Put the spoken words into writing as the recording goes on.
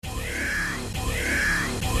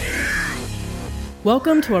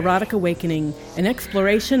Welcome to Erotic Awakening, an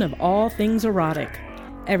exploration of all things erotic.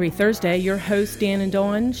 Every Thursday, your hosts Dan and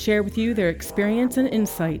Dawn share with you their experience and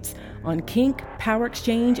insights on kink, power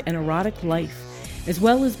exchange, and erotic life, as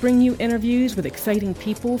well as bring you interviews with exciting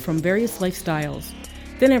people from various lifestyles.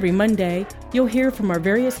 Then every Monday, you'll hear from our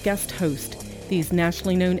various guest hosts. These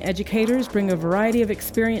nationally known educators bring a variety of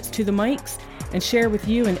experience to the mics and share with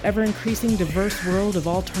you an ever-increasing diverse world of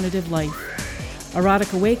alternative life.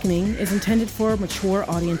 Erotic Awakening is intended for mature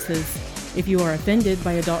audiences. If you are offended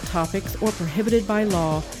by adult topics or prohibited by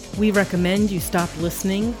law, we recommend you stop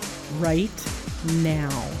listening right now.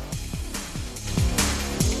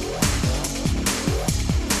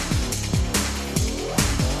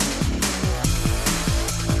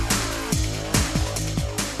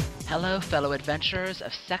 Hello, fellow adventurers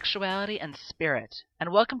of sexuality and spirit,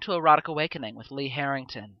 and welcome to Erotic Awakening with Lee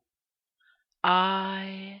Harrington.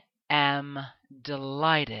 I am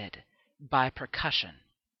delighted by percussion,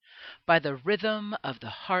 by the rhythm of the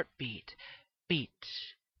heartbeat, beat,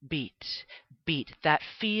 beat, beat, that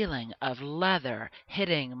feeling of leather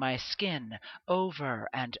hitting my skin over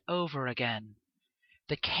and over again,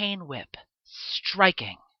 the cane whip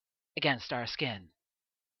striking against our skin.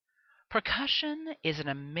 Percussion is an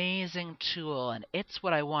amazing tool, and it's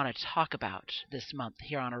what I want to talk about this month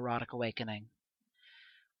here on Erotic Awakening.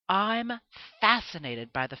 I'm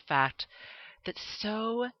fascinated by the fact that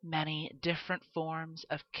so many different forms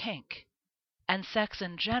of kink and sex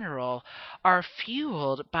in general are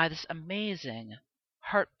fueled by this amazing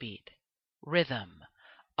heartbeat rhythm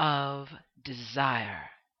of desire.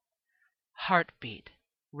 Heartbeat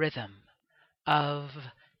rhythm of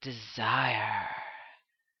desire.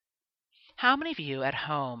 How many of you at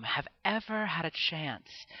home have ever had a chance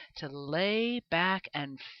to lay back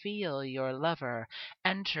and feel your lover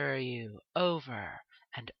enter you over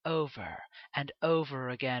and over and over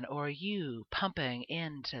again, or you pumping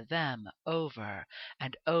into them over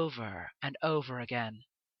and over and over again?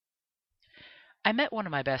 I met one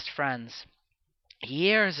of my best friends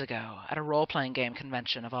years ago at a role-playing game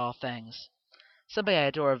convention of all things, somebody I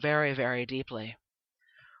adore very, very deeply.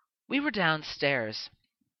 We were downstairs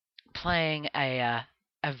playing a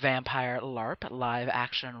vampire LARP,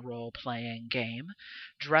 live-action role-playing game,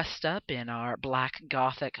 dressed up in our black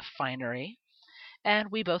gothic finery, and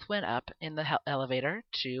we both went up in the elevator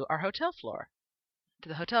to our hotel floor, to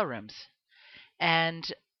the hotel rooms. And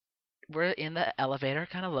we're in the elevator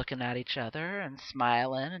kind of looking at each other and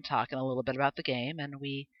smiling and talking a little bit about the game, and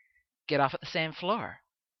we get off at the same floor.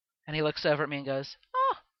 And he looks over at me and goes,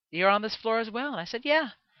 "Oh, you're on this floor as well?" And I said,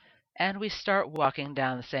 "Yeah." And we start walking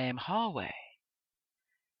down the same hallway.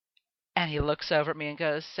 And he looks over at me and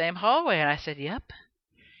goes, "Same hallway?" And I said, "Yep."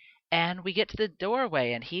 And we get to the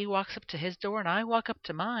doorway, and he walks up to his door, and I walk up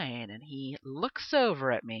to mine, and he looks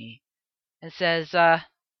over at me and says, So,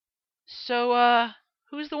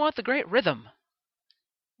 who's the one with the great rhythm?"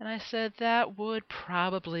 And I said, "That would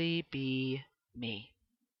probably be me."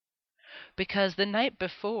 Because the night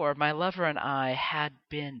before, my lover and I had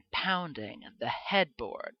been pounding the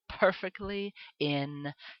headboard perfectly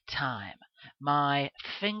in time. My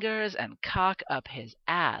fingers and cock up his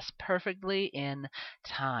ass perfectly in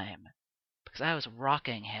time. Because I was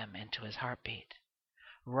rocking him into his heartbeat,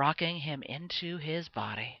 rocking him into his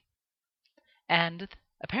body. And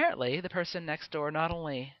apparently the person next door not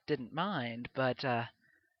only didn't mind, but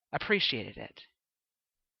appreciated it.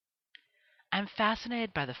 I'm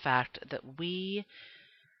fascinated by the fact that we,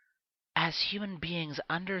 as human beings,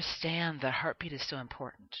 understand that heartbeat is so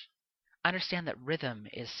important, understand that rhythm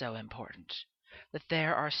is so important, that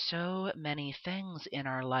there are so many things in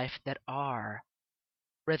our life that are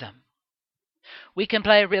rhythm. We can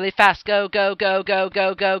play really fast, go, go, go, go,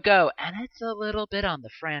 go, go, go, and it's a little bit on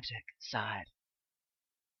the frantic side.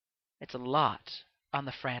 It's a lot on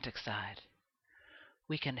the frantic side.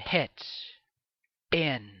 We can hit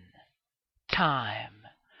in time,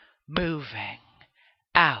 moving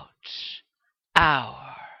out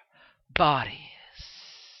our bodies.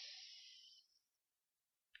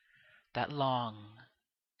 That long,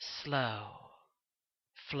 slow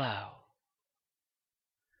flow.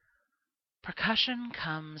 Percussion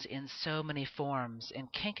comes in so many forms in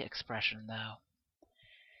kink expression, though.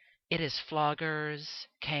 It is floggers,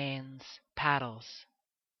 canes, paddles.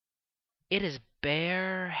 It is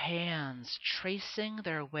bare hands tracing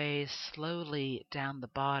their way slowly down the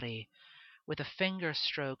body, with a finger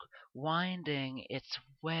stroke winding its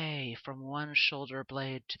way from one shoulder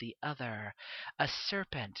blade to the other, a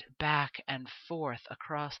serpent back and forth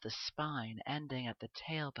across the spine, ending at the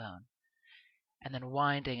tailbone, and then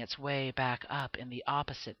winding its way back up in the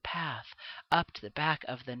opposite path, up to the back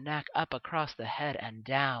of the neck, up across the head and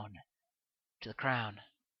down to the crown.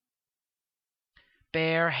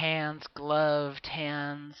 Bare hands, gloved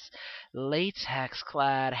hands,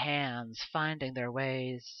 latex-clad hands finding their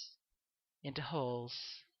ways into holes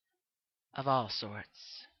of all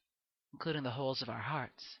sorts, including the holes of our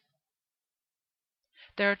hearts.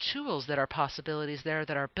 There are tools that are possibilities there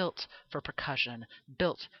that are built for percussion,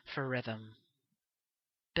 built for rhythm,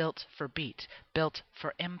 built for beat, built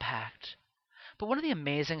for impact. But one of the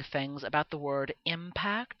amazing things about the word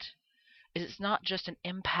impact is it's not just an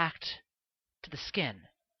impact to the skin.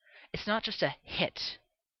 It's not just a hit.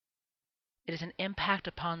 It is an impact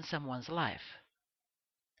upon someone's life.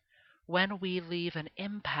 When we leave an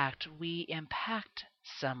impact, we impact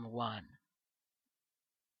someone.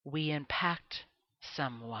 We impact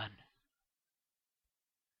someone.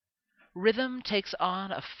 Rhythm takes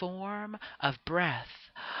on a form of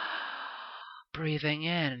breath, breathing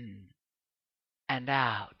in and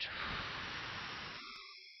out.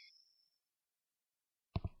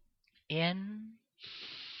 In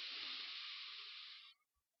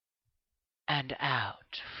and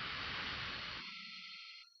out.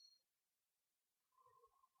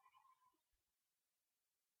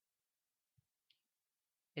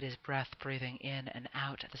 It is breath breathing in and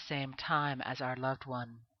out at the same time as our loved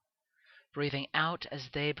one, breathing out as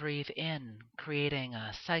they breathe in, creating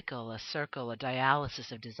a cycle, a circle, a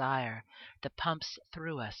dialysis of desire that pumps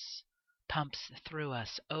through us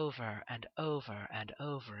over and over and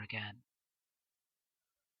over again.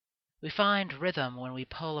 We find rhythm when we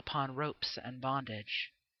pull upon ropes and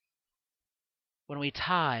bondage, when we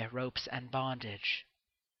tie ropes and bondage.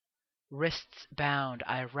 Wrists bound,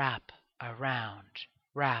 I wrap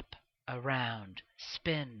around,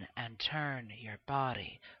 spin and turn your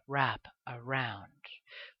body, wrap around.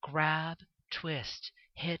 Grab, twist,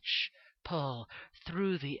 hitch, pull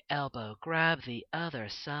through the elbow, grab the other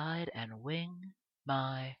side and wing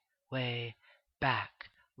my way back,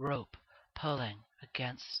 rope pulling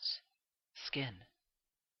against skin.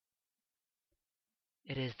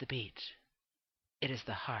 It is the beat. It is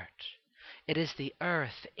the heart. It is the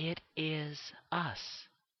earth. It is us.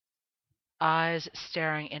 Eyes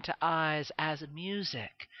staring into eyes as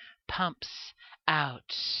music pumps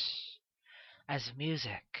out. As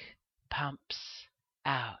music pumps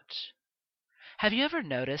out. Have you ever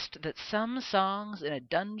noticed that some songs in a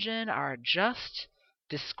dungeon are just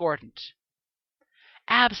discordant?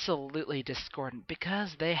 Absolutely discordant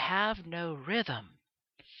because they have no rhythm.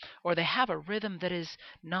 Or they have a rhythm that is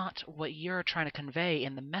not what you're trying to convey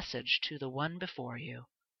in the message to the one before you.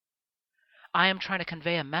 I am trying to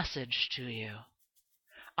convey a message to you.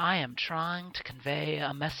 I am trying to convey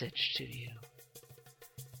a message to you.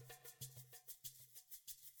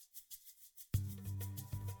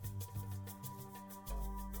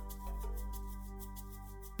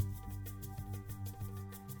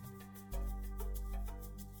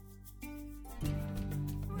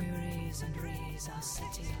 We raise and raise our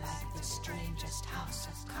city like the strangest house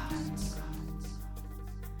of cards.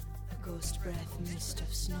 A ghost breath mist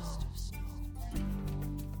of snow.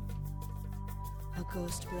 A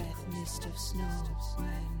ghost breath mist of snow where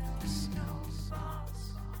no snow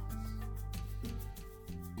falls.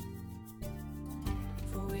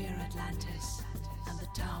 For we're Atlantis and the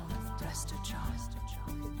town of Prestachon.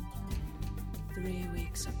 3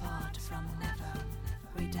 weeks apart from never,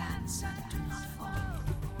 we dance and do not fall.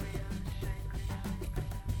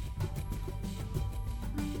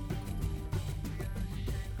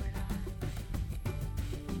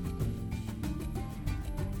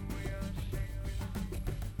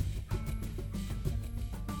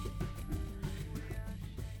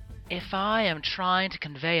 If I am trying to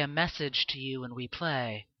convey a message to you when we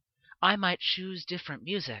play, I might choose different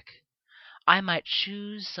music. I might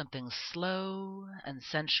choose something slow and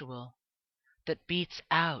sensual that beats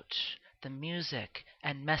out the music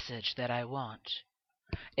and message that I want.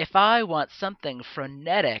 If I want something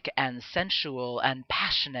frenetic and sensual and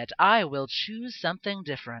passionate, I will choose something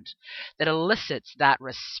different that elicits that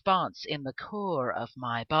response in the core of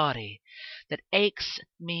my body, that aches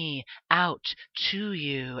me out to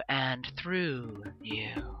you and through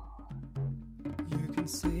you. You can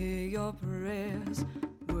say your prayers,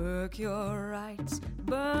 work your rights,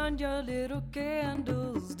 burn your little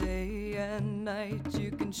candles day and night.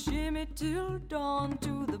 You can shimmy till dawn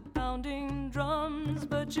to the pounding drums,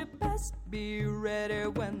 but you best be ready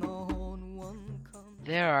when the horn one comes.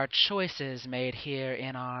 There are choices made here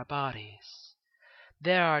in our bodies.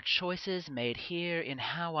 There are choices made here in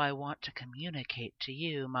how I want to communicate to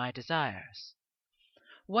you my desires.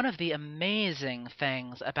 One of the amazing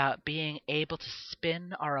things about being able to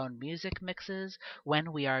spin our own music mixes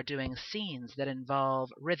when we are doing scenes that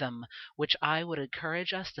involve rhythm, which I would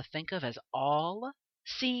encourage us to think of as all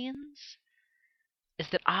scenes, is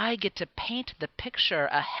that I get to paint the picture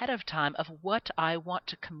ahead of time of what I want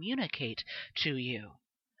to communicate to you.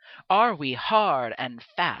 Are we hard and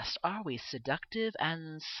fast? Are we seductive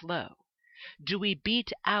and slow? Do we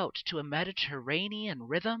beat out to a Mediterranean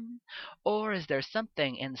rhythm, or is there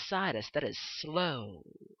something inside us that is slow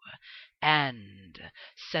and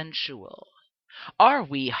sensual? Are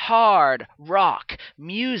we hard rock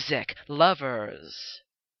music lovers,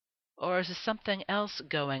 or is there something else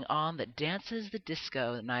going on that dances the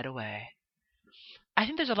disco night away? I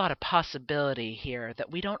think there's a lot of possibility here that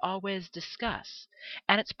we don't always discuss.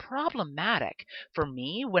 And it's problematic for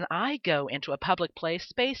me when I go into a public play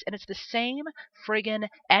space and it's the same friggin'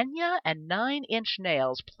 Enya and Nine Inch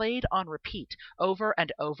Nails played on repeat over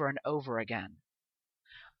and over and over again.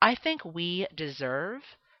 I think we deserve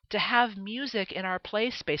to have music in our play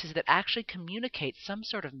spaces that actually communicates some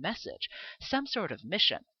sort of message, some sort of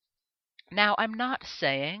mission. Now, I'm not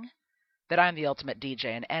saying that I'm the ultimate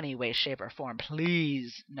DJ in any way, shape, or form.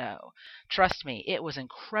 Please, no. Trust me, it was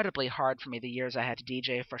incredibly hard for me the years I had to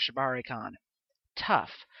DJ for ShibariCon.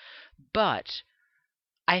 Tough. But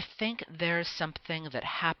I think there's something that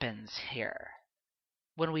happens here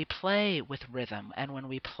when we play with rhythm and when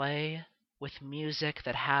we play with music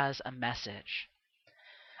that has a message.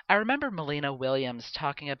 I remember Melina Williams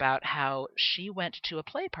talking about how she went to a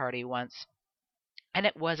play party once, and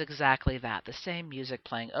it was exactly that, the same music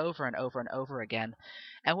playing over and over and over again.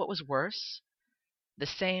 And what was worse, the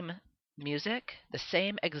same music, the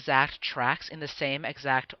same exact tracks in the same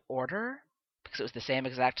exact order, because it was the same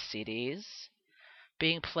exact CDs,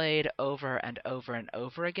 being played over and over and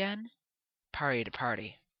over again, party to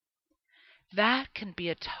party. That can be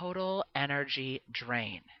a total energy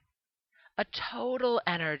drain. A total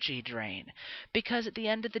energy drain, because at the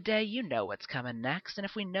end of the day, you know what's coming next, and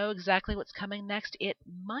if we know exactly what's coming next, it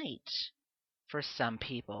might, for some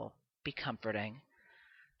people, be comforting,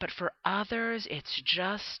 but for others, it's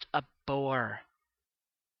just a bore.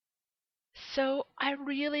 So I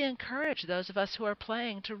really encourage those of us who are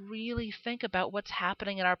playing to really think about what's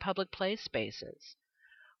happening in our public play spaces.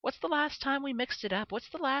 What's the last time we mixed it up?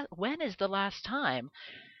 When is the last time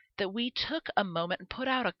that we took a moment and put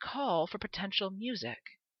out a call for potential music?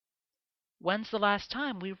 When's the last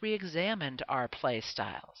time we re-examined our play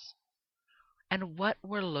styles and what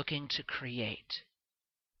we're looking to create?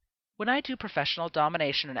 When I do professional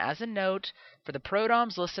domination, and as a note, for the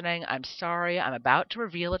pro-doms listening, I'm sorry, I'm about to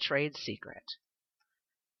reveal a trade secret.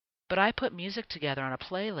 But I put music together on a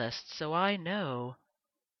playlist so I know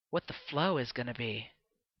what the flow is going to be.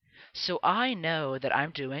 So I know that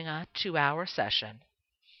I'm doing a 2-hour session.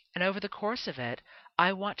 And over the course of it,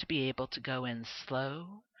 I want to be able to go in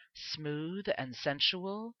slow, smooth, and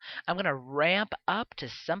sensual. I'm going to ramp up to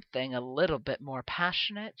something a little bit more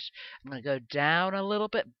passionate. I'm going to go down a little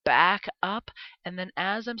bit, back up, and then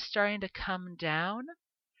as I'm starting to come down,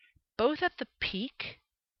 both at the peak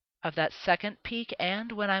of that second peak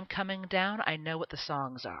and when I'm coming down, I know what the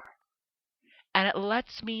songs are. And it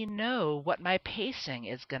lets me know what my pacing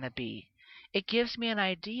is going to be. It gives me an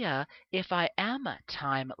idea, if I am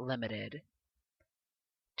time limited,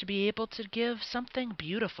 to be able to give something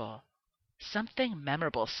beautiful, something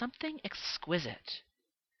memorable, something exquisite.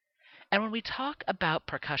 And when we talk about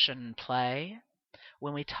percussion play,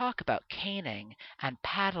 when we talk about caning and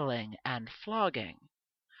paddling and flogging,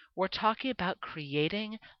 we're talking about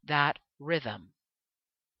creating that rhythm,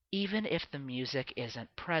 even if the music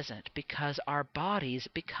isn't present, because our bodies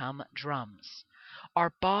become drums.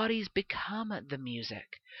 Our bodies become the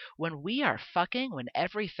music. When we are fucking, when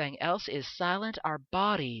everything else is silent, our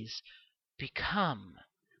bodies become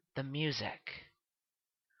the music.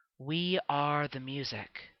 We are the music.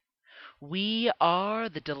 We are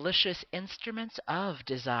the delicious instruments of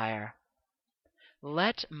desire.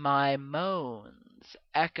 Let my moans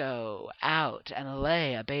echo out and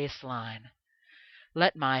lay a bass line.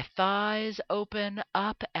 Let my thighs open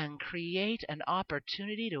up and create an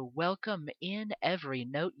opportunity to welcome in every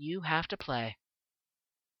note you have to play.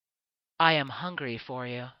 I am hungry for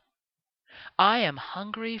you. I am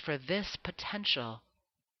hungry for this potential.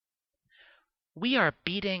 We are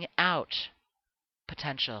beating out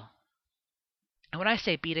potential. And when I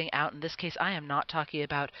say beating out, in this case, I am not talking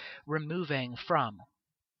about removing from.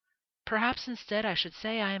 Perhaps instead I should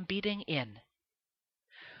say I am beating in.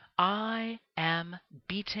 I am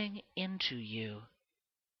beating into you,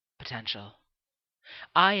 potential.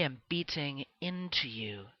 I am beating into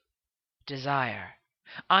you, desire.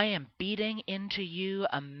 I am beating into you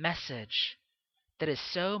a message that is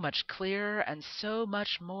so much clearer and so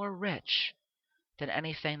much more rich than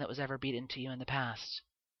anything that was ever beat into you in the past.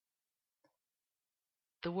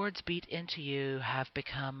 The words beat into you have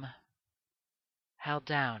become held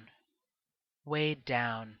down, weighed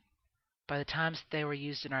down by the times that they were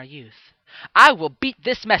used in our youth. I will beat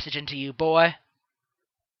this message into you, boy.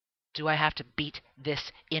 Do I have to beat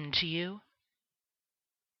this into you?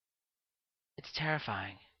 It's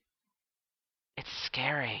terrifying. It's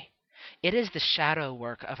scary. It is the shadow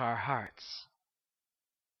work of our hearts.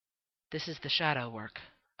 This is the shadow work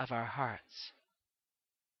of our hearts.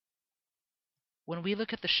 When we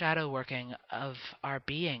look at the shadow working of our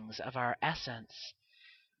beings, of our essence,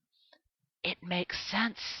 it makes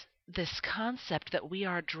sense, this concept that we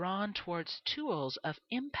are drawn towards tools of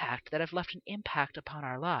impact that have left an impact upon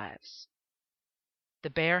our lives. The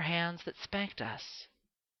bare hands that spanked us,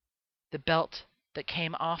 the belt that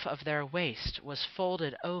came off of their waist was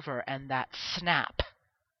folded over, and that snap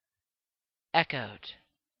echoed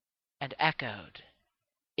and echoed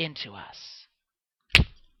into us.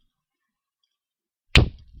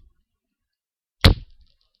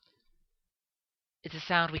 It's a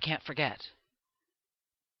sound we can't forget.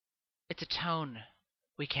 It's a tone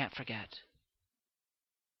we can't forget.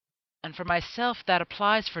 And for myself, that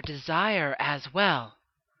applies for desire as well.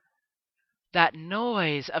 That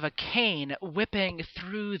noise of a cane whipping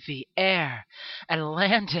through the air and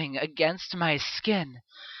landing against my skin.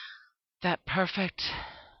 That perfect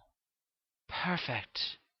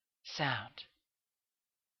sound.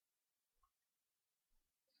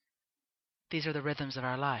 These are the rhythms of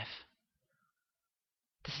our life.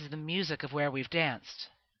 This is the music of where we've danced.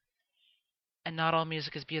 And not all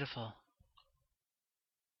music is beautiful.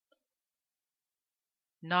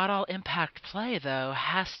 Not all impact play, though,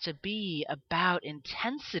 has to be about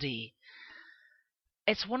intensity.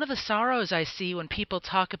 It's one of the sorrows I see when people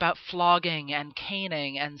talk about flogging and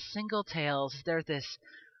caning and single tails. There's this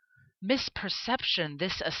misperception,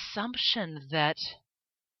 this assumption that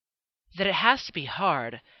it has to be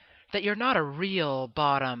hard, that you're not a real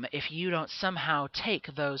bottom if you don't somehow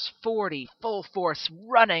take those 40 full-force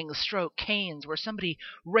running stroke canes where somebody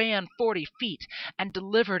ran 40 feet and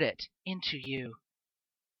delivered it into you,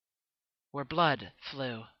 where blood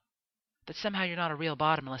flew. That somehow you're not a real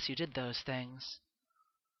bottom unless you did those things.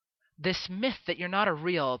 This myth that you're not a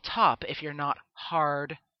real top if you're not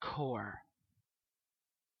hardcore.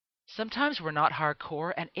 Sometimes we're not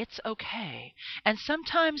hardcore, and it's okay. And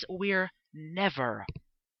sometimes we're never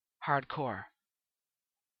hardcore.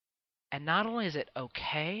 And not only is it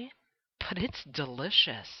okay, but it's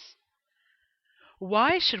delicious.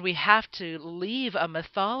 Why should we have to leave a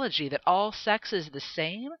mythology that all sex is the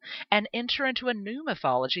same and enter into a new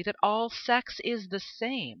mythology that all sex is the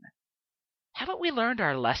same? Haven't we learned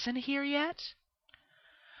our lesson here yet?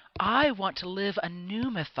 I want to live a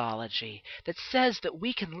new mythology that says that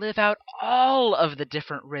we can live out all of the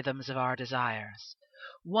different rhythms of our desires.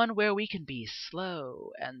 One where we can be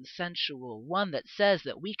slow and sensual. One that says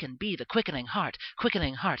that we can be the quickening heart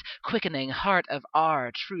of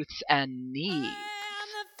our truths and needs. I am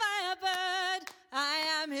the firebird, I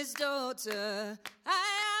am his daughter. I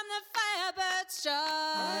am the firebird's child.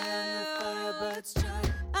 I am the firebird's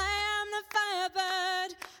child. I am the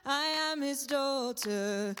firebird, I am his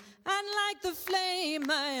daughter. And like the flame,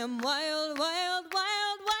 I am wild, wild,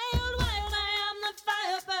 wild, wild, wild. I am the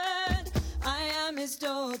firebird, I am his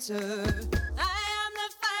daughter. I am the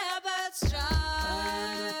firebird's child. I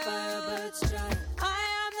am the firebird's child. I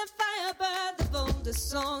am the firebird, the boldest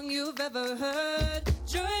song you've ever heard.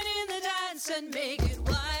 Join in the dance and make it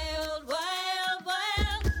wild, wild,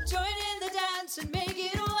 wild. Join in the dance and make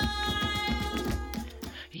it wild.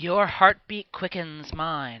 Your heartbeat quickens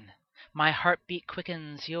mine. My heartbeat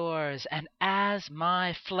quickens yours, and as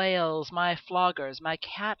my flails, my floggers, my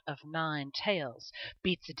cat of 9 tails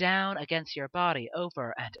beats down against your body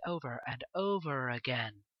over and over and over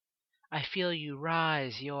again, I feel you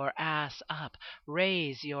rise your ass up,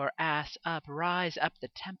 raise your ass up, rise up the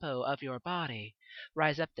tempo of your body,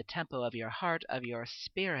 rise up the tempo of your heart, of your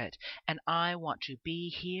spirit, and I want to be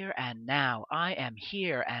here and now. I am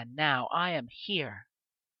here and now. I am here.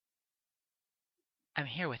 I'm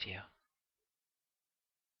here with you.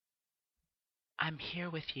 I'm here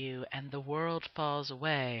with you, and the world falls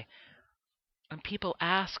away, and people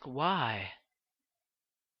ask why.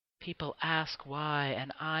 People ask why,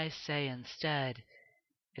 and I say instead,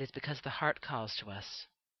 it is because the heart calls to us.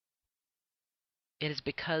 It is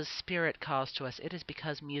because spirit calls to us. It is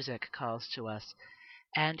because music calls to us.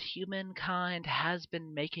 And humankind has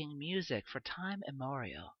been making music for time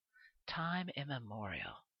immemorial. Time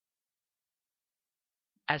immemorial.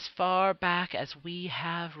 As far back as we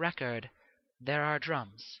have record, there are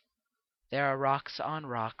drums. There are rocks on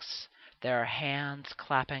rocks. There are hands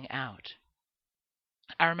clapping out.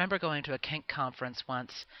 I remember going to a kink conference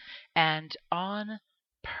once, and on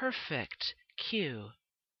perfect cue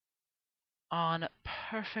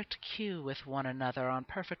with one another, on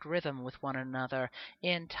perfect rhythm with one another,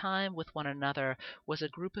 in time with one another, was a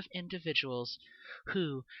group of individuals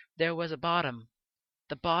who, there was a bottom.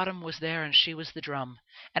 The bottom was there and she was the drum,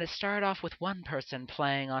 and it started off with one person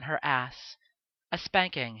playing on her ass, a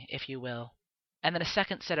spanking, if you will. And then a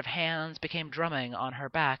second set of hands became drumming on her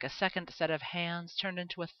back. A second set of hands turned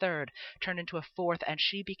into a third, turned into a fourth, and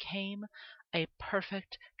she became a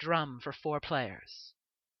perfect drum for 4 players,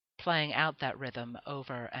 playing out that rhythm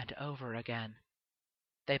over and over again.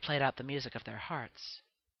 They played out the music of their hearts.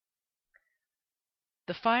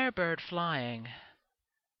 The firebird flying.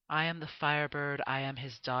 I am the firebird, I am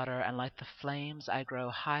his daughter, and like the flames I grow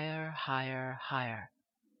higher, higher, higher.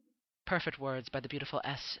 Perfect words by the beautiful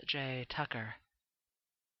S.J. Tucker.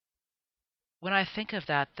 When I think of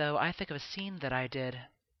that, though, I think of a scene that I did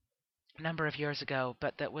a number of years ago,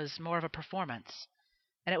 but that was more of a performance.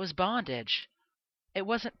 And it was bondage. It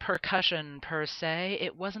wasn't percussion per se.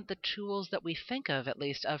 It wasn't the tools that we think of, at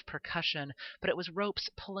least, of percussion, but it was ropes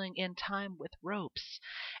pulling in time with ropes.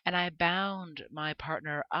 And I bound my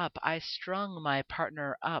partner up. I strung my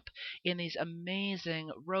partner up in these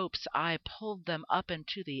amazing ropes. I pulled them up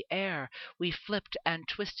into the air. We flipped and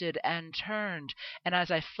twisted and turned. And as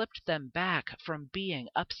I flipped them back from being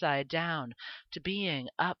upside down to being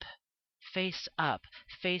up, face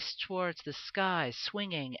towards the sky,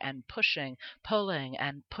 swinging and pushing, pulling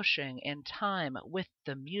and pushing in time with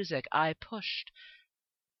the music, I pushed,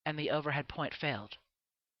 and the overhead point failed.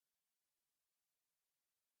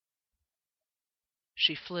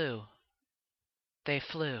 She flew. They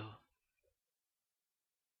flew.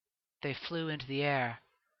 They flew into the air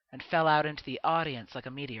and fell out into the audience like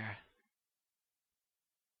a meteor.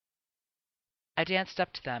 I danced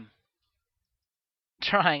up to them,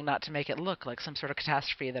 trying not to make it look like some sort of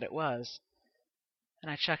catastrophe that it was. And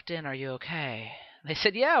I checked in, "Are you okay?" They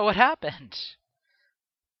said, "Yeah, what happened?"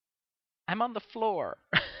 "I'm on the floor."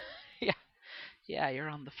 Yeah, you're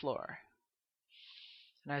on the floor.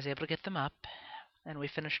 And I was able to get them up, and we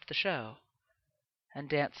finished the show and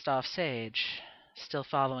danced off stage, still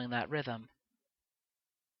following that rhythm.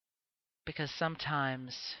 Because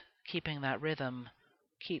sometimes keeping that rhythm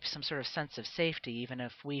keeps some sort of sense of safety, even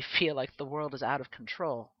if we feel like the world is out of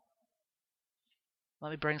control.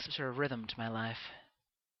 Let me bring some sort of rhythm to my life.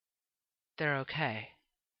 They're okay.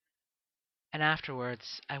 And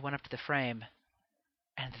afterwards, I went up to the frame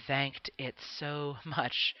and thanked it so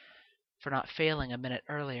much for not failing a minute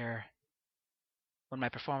earlier when my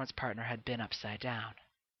performance partner had been upside down.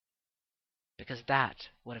 Because that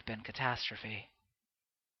would have been catastrophe.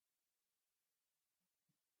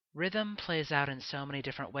 Rhythm plays out in so many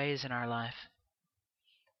different ways in our life.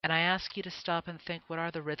 And I ask you to stop and think, what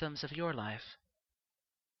are the rhythms of your life?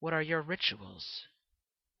 What are your rituals?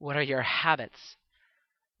 What are your habits?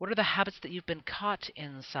 What are the habits that you've been caught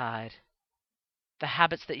inside? The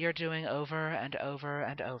habits that you're doing over and over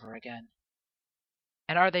and over again.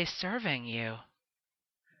 And are they serving you?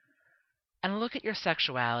 And look at your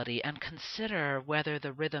sexuality and consider whether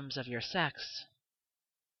the rhythms of your sex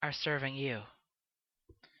are serving you.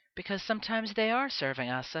 Because sometimes they are serving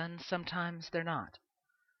us and sometimes they're not.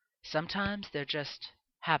 Sometimes they're just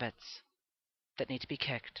habits that need to be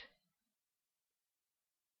kicked.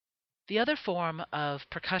 The other form of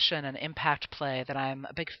percussion and impact play that I'm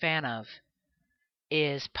a big fan of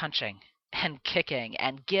is punching and kicking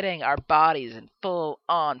and getting our bodies in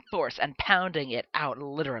full-on force and pounding it out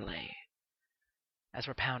literally as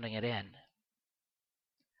we're pounding it in.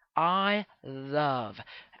 I love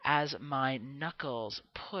as my knuckles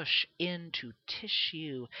push into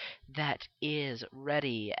tissue that is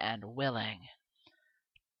ready and willing.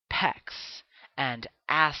 Pecs and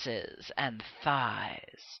asses and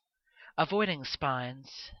thighs, avoiding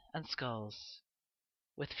spines and skulls,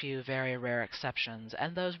 with few very rare exceptions,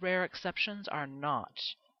 and those rare exceptions are not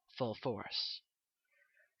full force.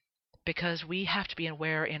 Because we have to be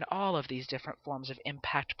aware in all of these different forms of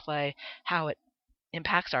impact play how it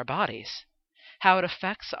impacts our bodies, how it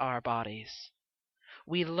affects our bodies.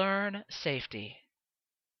 We learn safety.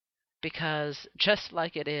 Because just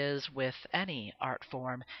like it is with any art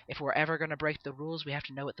form, if we're ever going to break the rules, we have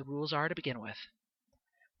to know what the rules are to begin with.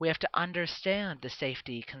 We have to understand the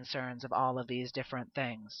safety concerns of all of these different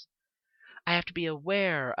things. I have to be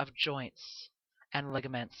aware of joints and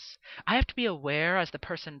ligaments. I have to be aware, as the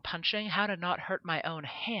person punching, how to not hurt my own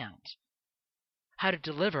hand, how to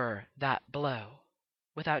deliver that blow.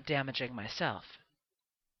 without damaging myself.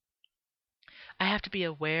 I have to be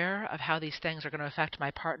aware of how these things are going to affect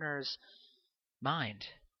my partner's mind,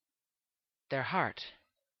 their heart.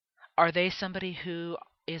 Are they somebody who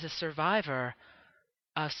is a survivor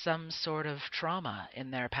of some sort of trauma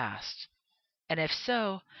in their past? And if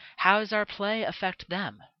so, how does our play affect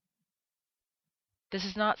them? This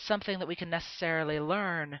is not something that we can necessarily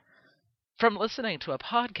learn from listening to a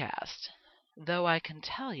podcast, though I can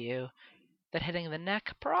tell you that hitting the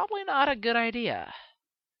neck, probably not a good idea.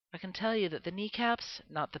 I can tell you that the kneecaps,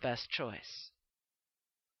 not the best choice.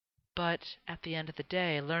 But at the end of the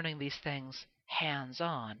day, learning these things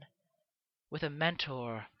hands-on, with a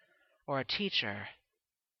mentor or a teacher,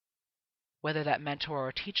 whether that mentor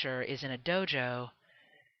or teacher is in a dojo,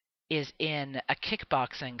 is in a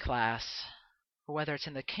kickboxing class, or whether it's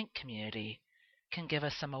in the kink community, can give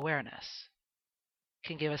us some awareness,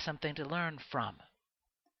 can give us something to learn from.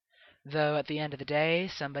 Though at the end of the day,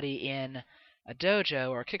 somebody in a dojo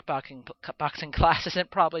or a kickboxing class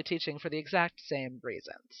isn't probably teaching for the exact same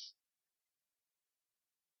reasons.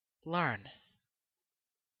 Learn.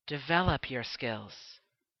 Develop your skills.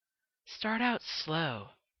 Start out slow.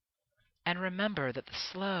 And remember that the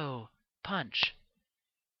slow punch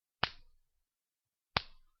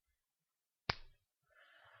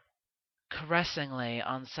caressingly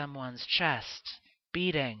on someone's chest,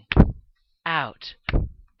 beating out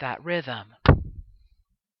that rhythm,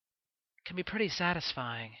 can be pretty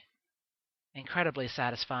satisfying. Incredibly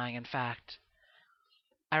satisfying, in fact.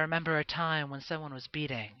 I remember a time when someone was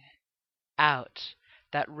beating out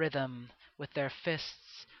that rhythm with their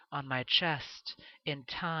fists on my chest in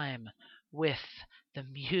time with the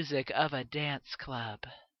music of a dance club.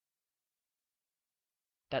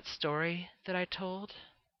 That story that I told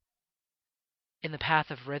in The Path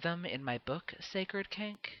of Rhythm in my book, Sacred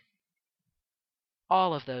Kink,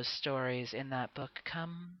 all of those stories in that book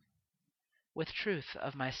come with truth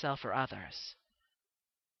of myself or others.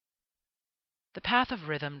 The Path of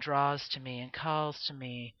Rhythm draws to me and calls to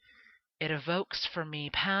me. It evokes for me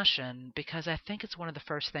passion because I think it's one of the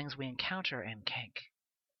first things we encounter in kink.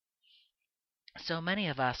 So many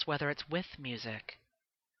of us, whether it's with music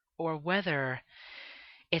or whether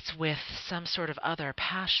it's with some sort of other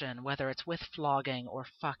passion, whether it's with flogging or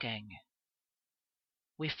fucking,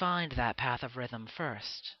 we find that path of rhythm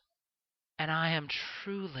first. And I am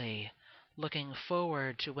truly looking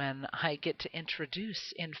forward to when I get to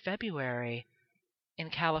introduce in February in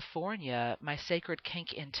California my Sacred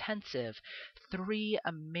Kink Intensive, 3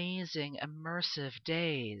 amazing immersive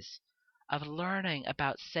days of learning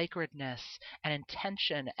about sacredness and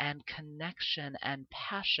intention and connection and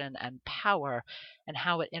passion and power and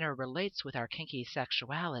how it interrelates with our kinky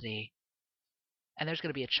sexuality. And there's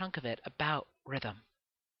going to be a chunk of it about rhythm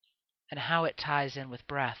and how it ties in with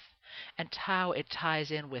breath and how it ties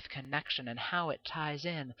in with connection and how it ties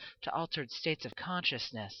in to altered states of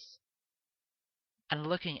consciousness, and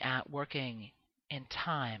looking at working in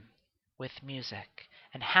time with music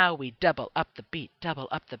and how we double up the beat,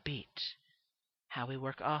 how we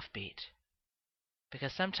work offbeat.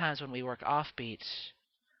 Because sometimes when we work offbeat,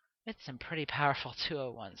 it's some pretty powerful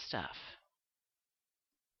 201 stuff.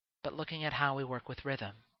 But looking at how we work with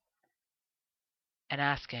rhythm and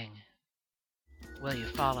asking, will you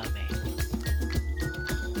follow me?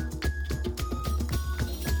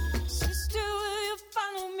 Sister, will you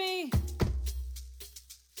follow me?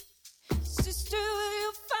 Sister, will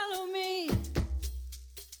you follow me?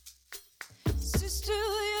 Sister,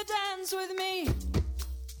 will you dance with me?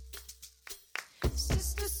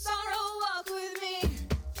 Sister, sorrow, walk with me.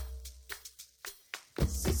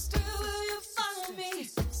 Sister, will you follow me?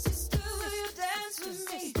 Sister, will you dance with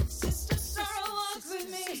me? Sister, sorrow, walk with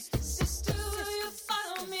me. Sister, will you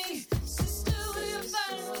follow me? Sister, will you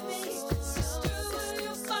follow me? Sister, will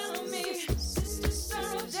you follow me? Sister,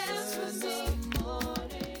 sorrow, dance with me.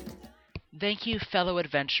 Thank you, fellow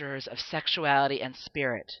adventurers of sexuality and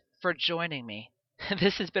spirit, for joining me.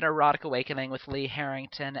 This has been Erotic Awakening with Lee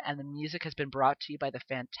Harrington, and the music has been brought to you by the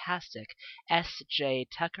fantastic S.J.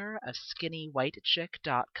 Tucker of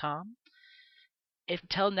SkinnyWhiteChick.com.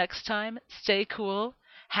 Until next time, stay cool,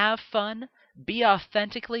 have fun, be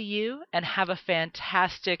authentically you, and have a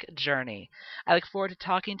fantastic journey. I look forward to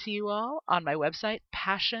talking to you all on my website,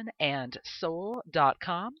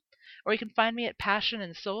 passionandsoul.com, or you can find me at Passion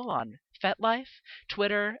and Soul on FetLife,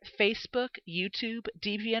 Twitter, Facebook, YouTube,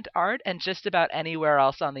 DeviantArt, and just about anywhere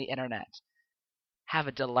else on the internet. Have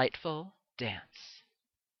a delightful dance.